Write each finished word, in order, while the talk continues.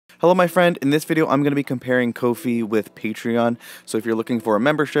Hello my friend, in this video I'm going to be comparing Ko-fi with Patreon. So if you're looking for a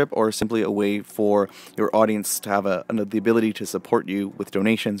membership or simply a way for your audience to have the ability to support you with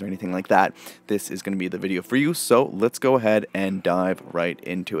donations or anything like that, this is going to be the video for you. So let's go ahead and dive right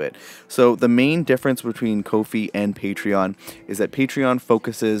into it. So the main difference between Ko-fi and Patreon is that Patreon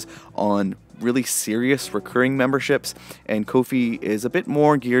focuses on really serious recurring memberships, and Ko-fi is a bit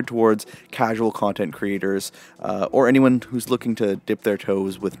more geared towards casual content creators or anyone who's looking to dip their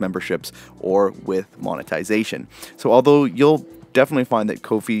toes with memberships or with monetization. So although you'll definitely find that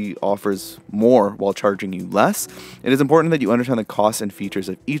Ko-fi offers more while charging you less, it is important that you understand the costs and features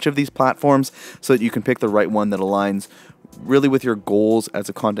of each of these platforms so that you can pick the right one that aligns really with your goals as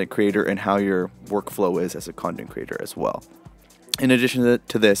a content creator and how your workflow is as a content creator as well. In addition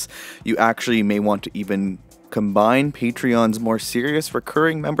to this, you actually may want to even combine Patreon's more serious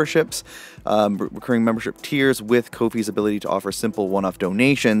recurring memberships, recurring membership tiers with Ko-fi's ability to offer simple one-off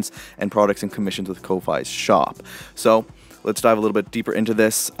donations and products and commissions with Ko-fi's shop. So let's dive a little bit deeper into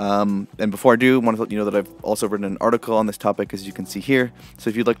this. And before I do, I want to let you know that I've also written an article on this topic, as you can see here. So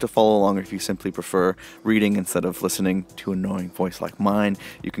if you'd like to follow along, or if you simply prefer reading instead of listening to an annoying voice like mine,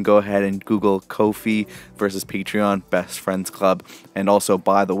 you can go ahead and Google Ko-fi versus Patreon Best Friends Club. And also,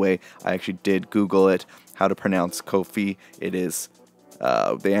 by the way, I actually did Google it, how to pronounce Ko-fi. It is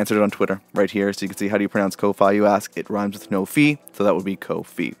they answered it on Twitter right here, so you can see how do you pronounce Ko-fi, you ask. It rhymes with no fee, so that would be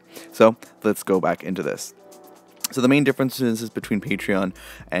Ko-fi. So let's go back into this. So the main differences is between Patreon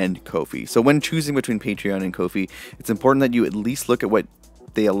and Ko-fi. So when choosing between Patreon and Ko-fi, it's important that you at least look at what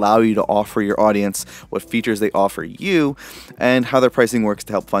they allow you to offer your audience, what features they offer you, and how their pricing works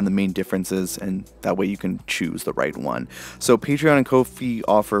to help find the main differences, and that way you can choose the right one. So Patreon and Ko-fi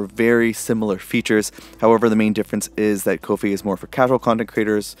offer very similar features. However, the main difference is that Ko-fi is more for casual content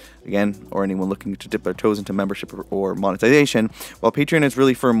creators, again, or anyone looking to dip their toes into membership or monetization, while Patreon is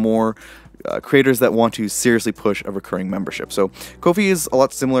really for more creators that want to seriously push a recurring membership. So Ko-fi is a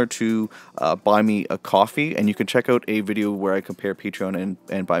lot similar to Buy Me a Coffee, and you can check out a video where I compare Patreon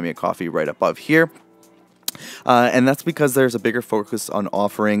and Buy Me a Coffee right above here. And that's because there's a bigger focus on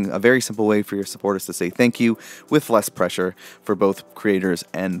offering a very simple way for your supporters to say thank you with less pressure for both creators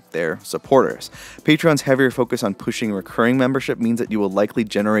and their supporters. Patreon's heavier focus on pushing recurring membership means that you will likely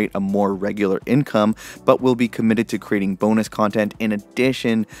generate a more regular income, but will be committed to creating bonus content in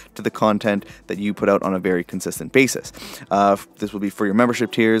addition to the content that you put out on a very consistent basis. This will be for your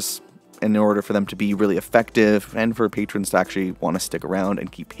membership tiers, in order for them to be really effective and for patrons to actually want to stick around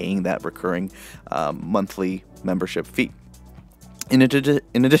and keep paying that recurring monthly membership fee. In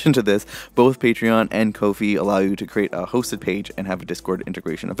addition to this, both Patreon and Ko-fi allow you to create a hosted page and have a Discord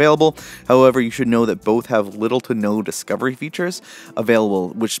integration available. However, you should know that both have little to no discovery features available,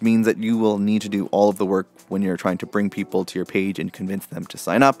 which means that you will need to do all of the work when you're trying to bring people to your page and convince them to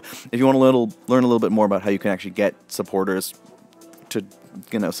sign up. If you want to learn a little bit more about how you can actually get supporters to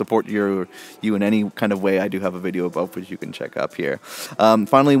support you in any kind of way, I do have a video above which you can check up here.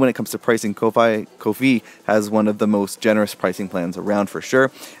 Finally, when it comes to pricing, Ko-fi has one of the most generous pricing plans around for sure,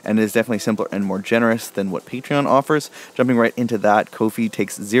 and is definitely simpler and more generous than what Patreon offers. Jumping right into that, Ko-fi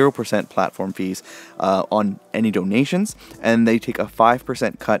takes 0% platform fees on any donations, and they take a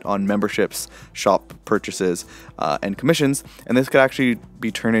 5% cut on memberships, shop purchases, and commissions, and this could actually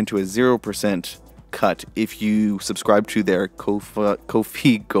be turned into a 0% cut if you subscribe to their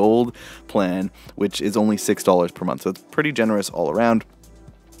Ko-fi Gold plan, which is only $6 per month. So it's pretty generous all around.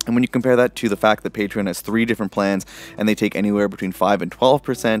 And when you compare that to the fact that Patreon has 3 different plans and they take anywhere between 5 and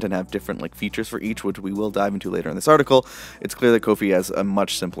 12% and have different features for each, which we will dive into later in this article, it's clear that Ko-fi has a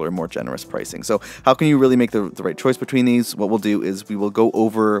much simpler, more generous pricing. So how can you really make the right choice between these? What we'll do is we will go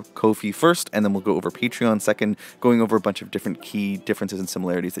over Ko-fi first, and then we'll go over Patreon second, going over a bunch of different key differences and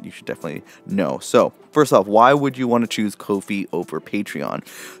similarities that you should definitely know. So first off, why would you want to choose Ko-fi over Patreon?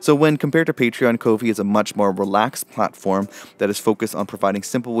 So when compared to Patreon, Ko-fi is a much more relaxed platform that is focused on providing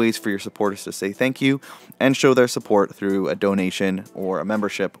simple ways for your supporters to say thank you and show their support through a donation or a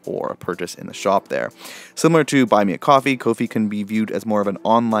membership or a purchase in the shop there. Similar to Buy Me a Coffee, Ko-fi can be viewed as more of an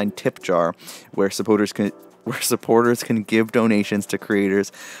online tip jar where supporters can give donations to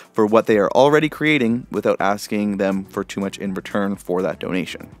creators for what they are already creating without asking them for too much in return for that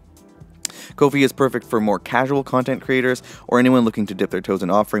donation. Ko-fi is perfect for more casual content creators or anyone looking to dip their toes in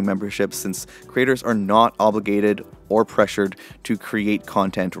offering memberships, since creators are not obligated or pressured to create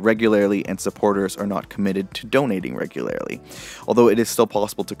content regularly and supporters are not committed to donating regularly. Although it is still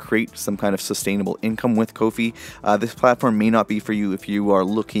possible to create some kind of sustainable income with Ko-fi, this platform may not be for you if you are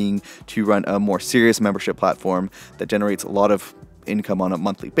looking to run a more serious membership platform that generates a lot of income on a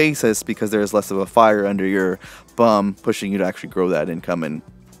monthly basis, because there is less of a fire under your bum pushing you to actually grow that income and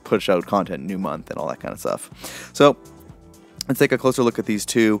push out content new month and all that kind of stuff. So let's take a closer look at these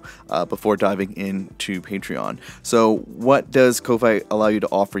two before diving into Patreon. So what does Ko-Fi allow you to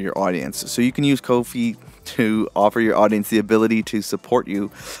offer your audience? So you can use Ko-fi to offer your audience the ability to support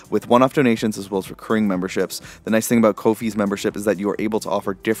you with one-off donations as well as recurring memberships. The nice thing about Ko-fi's membership is that you are able to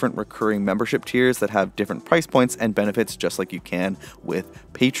offer different recurring membership tiers that have different price points and benefits, just like you can with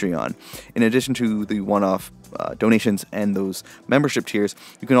Patreon. In addition to the one-off donations and those membership tiers,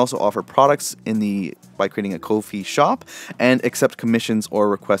 you can also offer products by creating a Ko-fi shop and accept commissions or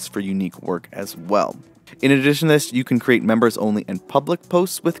requests for unique work as well. In addition to this, you can create members only and public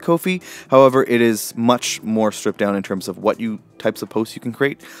posts with Ko-fi. However, it is much more stripped down in terms of what types of posts you can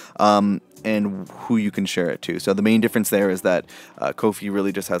create and who you can share it to. So the main difference there is that Ko-fi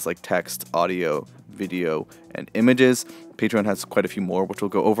really just has like text, audio, video, and images. Patreon has quite a few more, which we'll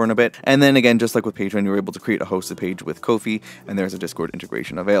go over in a bit. And then again, just like with Patreon, you're able to create a hosted page with Ko-fi, and there's a Discord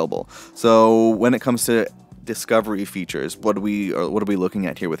integration available. So when it comes to discovery features, what are we looking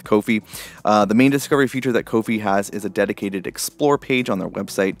at here with Ko-fi? The main discovery feature that Ko-fi has is a dedicated explore page on their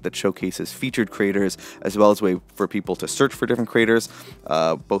website that showcases featured creators, as well as a way for people to search for different creators,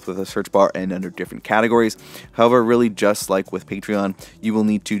 both with a search bar and under different categories. However, really just like with Patreon, you will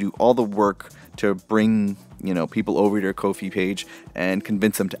need to do all the work to bring people over to your Ko-fi page and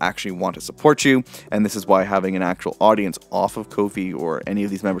convince them to actually want to support you. And this is why having an actual audience off of Ko-fi or any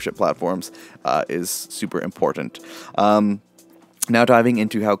of these membership platforms is super important. Now diving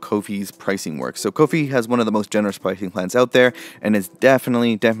into how Ko-fi's pricing works. So Ko-fi has one of the most generous pricing plans out there, and is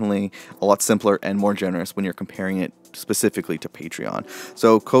definitely a lot simpler and more generous when you're comparing it specifically to Patreon.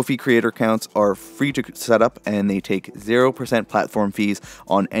 So Ko-fi creator accounts are free to set up, and they take 0% platform fees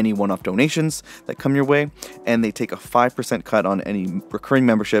on any one-off donations that come your way, and they take a 5% cut on any recurring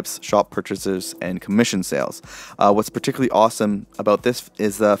memberships, shop purchases, and commission sales. What's particularly awesome about this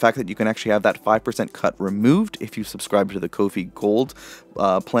is the fact that you can actually have that 5% cut removed if you subscribe to the Ko-fi Gold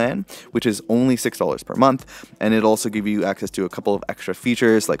plan, which is only $6 per month, and it'll also give you access to a couple of extra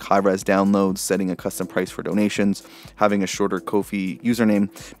features like high-res downloads, setting a custom price for donations, having a shorter Ko-fi username,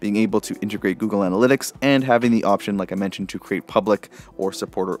 being able to integrate Google Analytics, and having the option, like I mentioned, to create public or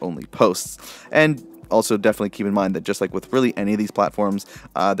supporter-only posts. And also definitely keep in mind that just like with really any of these platforms,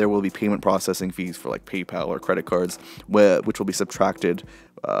 there will be payment processing fees for like PayPal or credit cards, which will be subtracted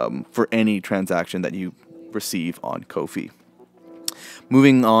for any transaction that you receive on Ko-fi.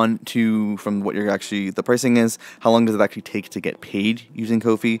 Moving on to from what the pricing is, how long does it actually take to get paid using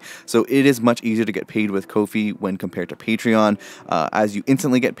Ko-fi? So it is much easier to get paid with Ko-fi when compared to Patreon, as you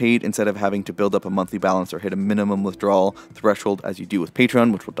instantly get paid instead of having to build up a monthly balance or hit a minimum withdrawal threshold as you do with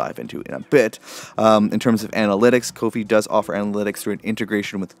Patreon, which we'll dive into in a bit. In terms of analytics, Ko-fi does offer analytics through an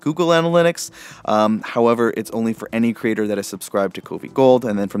integration with Google Analytics. However, it's only for any creator that is subscribed to Ko-fi Gold,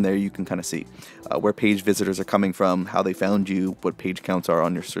 and then from there you can kind of see where page visitors are coming from, how they found you, what page counts are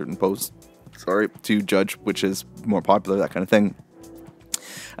on your certain posts, to judge which is more popular, that kind of thing.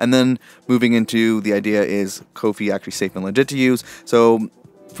 And then moving into the idea, is Ko-fi actually safe and legit to use? So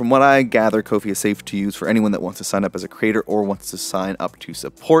from what I gather, Ko-fi is safe to use for anyone that wants to sign up as a creator or wants to sign up to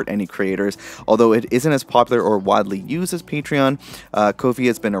support any creators. Although it isn't as popular or widely used as Patreon, Ko-fi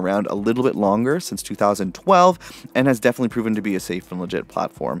has been around a little bit longer, since 2012, and has definitely proven to be a safe and legit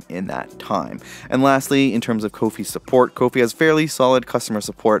platform in that time. And lastly, in terms of Ko-fi support, Ko-fi has fairly solid customer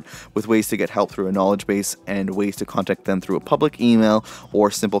support with ways to get help through a knowledge base and ways to contact them through a public email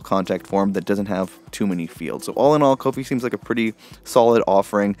or simple contact form that doesn't have too many fields. So all in all, Ko-fi seems like a pretty solid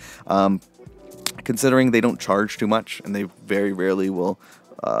offering. Considering they don't charge too much, and they very rarely will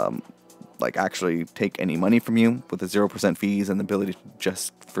actually take any money from you, with the 0% fees and the ability to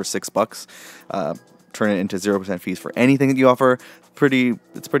just for $6 turn it into 0% fees for anything that you offer.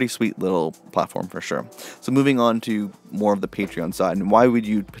 It's a pretty sweet little platform for sure. So moving on to more of the Patreon side, and why would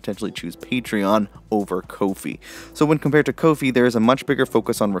you potentially choose Patreon over Ko-fi? So when compared to Ko-fi, there is a much bigger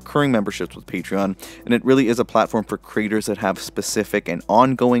focus on recurring memberships with Patreon, and it really is a platform for creators that have specific and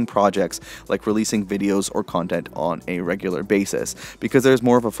ongoing projects, like releasing videos or content on a regular basis. Because there's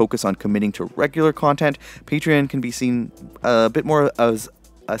more of a focus on committing to regular content, Patreon can be seen a bit more as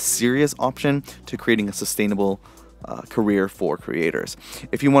a serious option to creating a sustainable career for creators.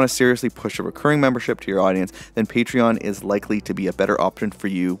 If you want to seriously push a recurring membership to your audience, then Patreon is likely to be a better option for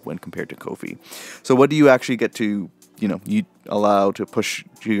you when compared to Ko-fi. So what do you actually get to, you allow to push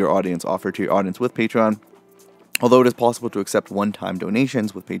to your audience, offer to your audience with Patreon? Although it is possible to accept one-time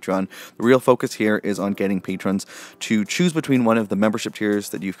donations with Patreon, the real focus here is on getting patrons to choose between one of the membership tiers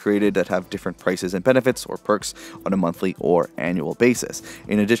that you've created that have different prices and benefits or perks on a monthly or annual basis.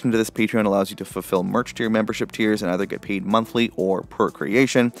 In addition to this, Patreon allows you to fulfill merch tier membership tiers and either get paid monthly or per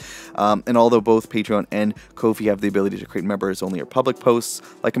creation. And although both Patreon and Ko-fi have the ability to create members only or public posts,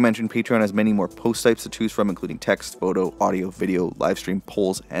 like I mentioned, Patreon has many more post types to choose from, including text, photo, audio, video, live stream,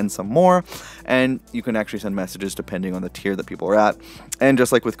 polls, and some more. And you can actually send messages depending on the tier that people are at. And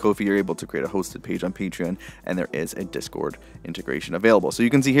just like with Ko-fi, you're able to create a hosted page on Patreon, and there is a Discord integration available. So you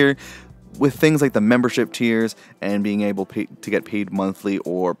can see here, with things like the membership tiers and being able to get paid monthly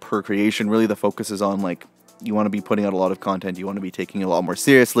or per creation, really the focus is on, like, you want to be putting out a lot of content, you want to be taking it a lot more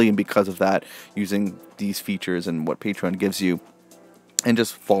seriously, and because of that, using these features and what Patreon gives you, and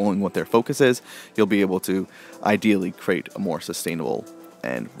just following what their focus is, you'll be able to ideally create a more sustainable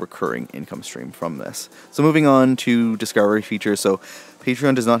and recurring income stream from this. So moving on to discovery features. So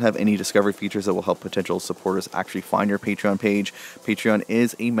Patreon does not have any discovery features that will help potential supporters actually find your Patreon page. Patreon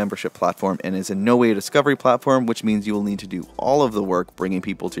is a membership platform and is in no way a discovery platform, which means you will need to do all of the work bringing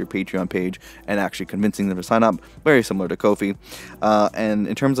people to your Patreon page and actually convincing them to sign up, very similar to Ko-fi. And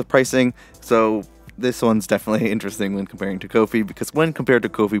in terms of pricing, so this one's definitely interesting when comparing to Ko-fi, because when compared to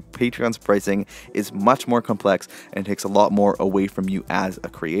Ko-fi, Patreon's pricing is much more complex and takes a lot more away from you as a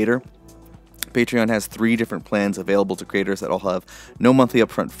creator. Patreon has 3 different plans available to creators that all have no monthly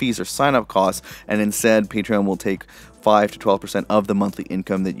upfront fees or sign-up costs, and instead Patreon will take 5 to 12% of the monthly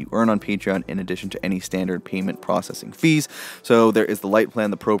income that you earn on Patreon, in addition to any standard payment processing fees. So there is the Lite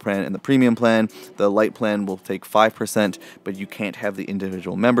plan, the Pro plan, and the Premium plan. The Lite plan will take 5%, but you can't have the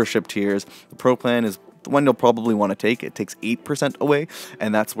individual membership tiers. The Pro plan is the one you'll probably want to take. It takes 8% away,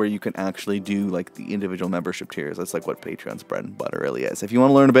 and that's where you can actually do like the individual membership tiers. That's like what Patreon's bread and butter really is. If you want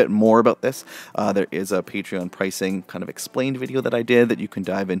to learn a bit more about this, there is a Patreon pricing kind of explained video that I did that you can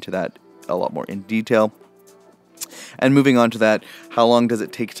dive into that a lot more in detail. And moving on to that, how long does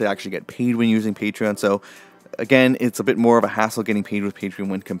it take to actually get paid when using Patreon? So again, it's a bit more of a hassle getting paid with Patreon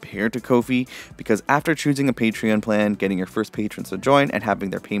when compared to Ko-fi, because after choosing a Patreon plan, getting your first patrons to join, and having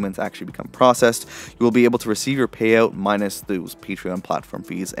their payments actually become processed, you will be able to receive your payout minus those Patreon platform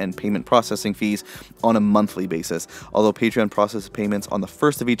fees and payment processing fees on a monthly basis. Although Patreon processes payments on the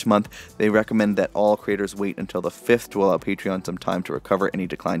 1st of each month, they recommend that all creators wait until the 5th to allow Patreon some time to recover any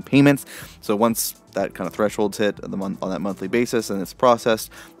declined payments. So once that kind of threshold's hit on that monthly basis and it's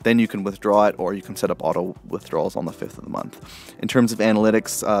processed, then you can withdraw it, or you can set up auto withdrawals on the 5th of the month. In terms of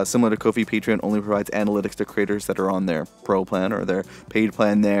analytics, similar to Ko-fi, Patreon only provides analytics to creators that are on their Pro plan or their paid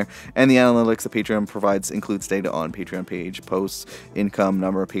plan there, and the analytics that Patreon provides includes data on Patreon page, posts, income,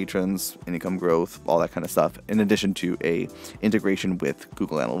 number of patrons, income growth, all that kind of stuff, in addition to a integration with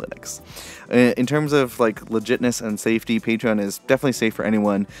Google Analytics. In terms of like legitness and safety, Patreon is definitely safe for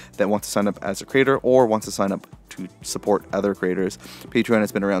anyone that wants to sign up as a creator or wants to sign up to support other creators. Patreon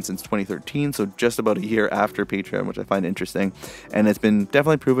has been around since 2013, so just about a year after Patreon, which I find interesting, and it's been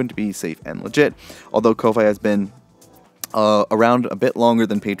definitely proven to be safe and legit. Although Ko-fi has been around a bit longer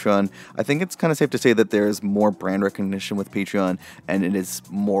than Patreon, I think it's kind of safe to say that there's more brand recognition with Patreon, and it is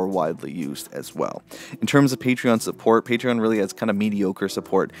more widely used as well. In terms of Patreon support, Patreon really has kind of mediocre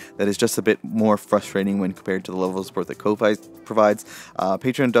support that is just a bit more frustrating when compared to the level of support that Ko-fi provides.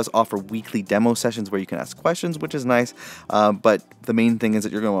 Patreon does offer weekly demo sessions where you can ask questions, which is nice, but the main thing is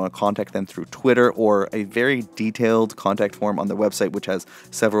that you're going to want to contact them through Twitter or a very detailed contact form on their website, which has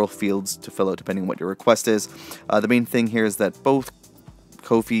several fields to fill out depending on what your request is. The main thing here is that both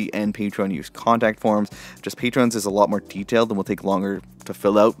Ko-fi and Patreon use contact forms. Just Patreon's is a lot more detailed and will take longer to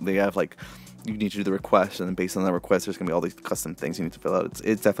fill out. They have like, you need to do the request, and then based on the request, there's going to be all these custom things you need to fill out.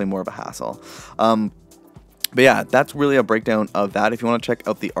 It's definitely more of a hassle. But yeah, that's really a breakdown of that. If you want to check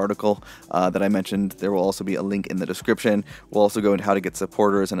out the article that I mentioned, there will also be a link in the description. We'll also go into how to get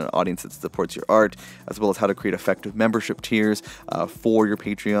supporters and an audience that supports your art, as well as how to create effective membership tiers for your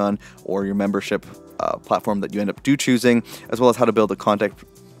Patreon or your membership platform that you end up choosing, as well as how to build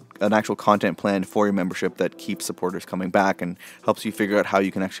an actual content plan for your membership that keeps supporters coming back and helps you figure out how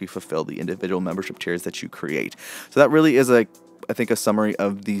you can actually fulfill the individual membership tiers that you create. So that really is I think a summary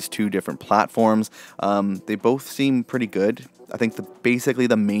of these two different platforms. They both seem pretty good. I think basically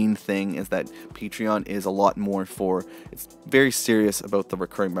the main thing is that Patreon is a lot more it's very serious about the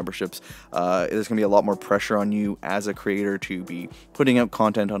recurring memberships. There's going to be a lot more pressure on you as a creator to be putting out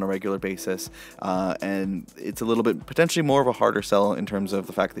content on a regular basis, and it's a little bit potentially more of a harder sell in terms of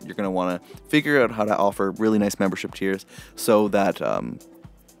the fact that you're going to want to figure out how to offer really nice membership tiers so that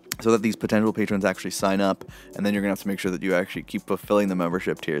so that these potential patrons actually sign up, and then you're gonna have to make sure that you actually keep fulfilling the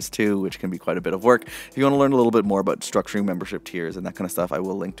membership tiers too, which can be quite a bit of work. If you want to learn a little bit more about structuring membership tiers and that kind of stuff, I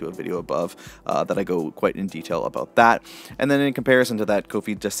will link to a video above that I go quite in detail about that. And then in comparison to that,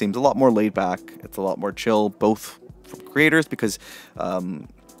 Ko-fi just seems a lot more laid back. It's a lot more chill, both for creators, because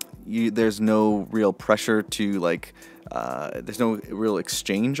there's no real pressure to like there's no real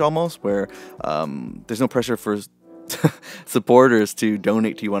exchange almost, where there's no pressure for supporters to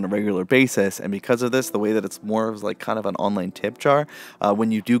donate to you on a regular basis. And because of this, the way that it's more of like kind of an online tip jar,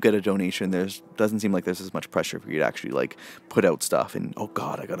 when you do get a donation, doesn't seem like there's as much pressure for you to actually like put out stuff and, oh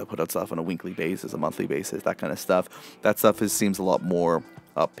god, I gotta put out stuff on a weekly basis, a monthly basis, that kind of stuff. That stuff seems a lot more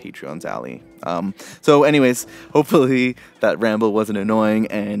up Patreon's alley. So anyways, hopefully that ramble wasn't annoying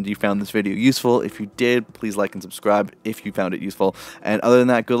and you found this video useful. If you did, please like and subscribe if you found it useful. And other than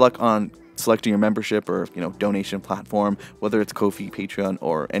that, good luck on selecting your membership or donation platform, whether it's Ko-fi, Patreon,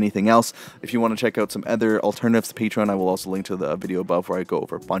 or anything else. If you want to check out some other alternatives to Patreon, I will also link to the video above where I go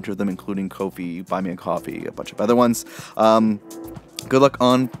over a bunch of them, including Ko-fi, Buy Me a Coffee, a bunch of other ones. Good luck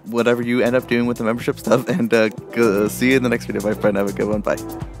on whatever you end up doing with the membership stuff, and see you in the next video, my friend. Have a good one.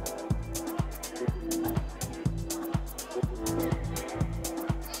 Bye.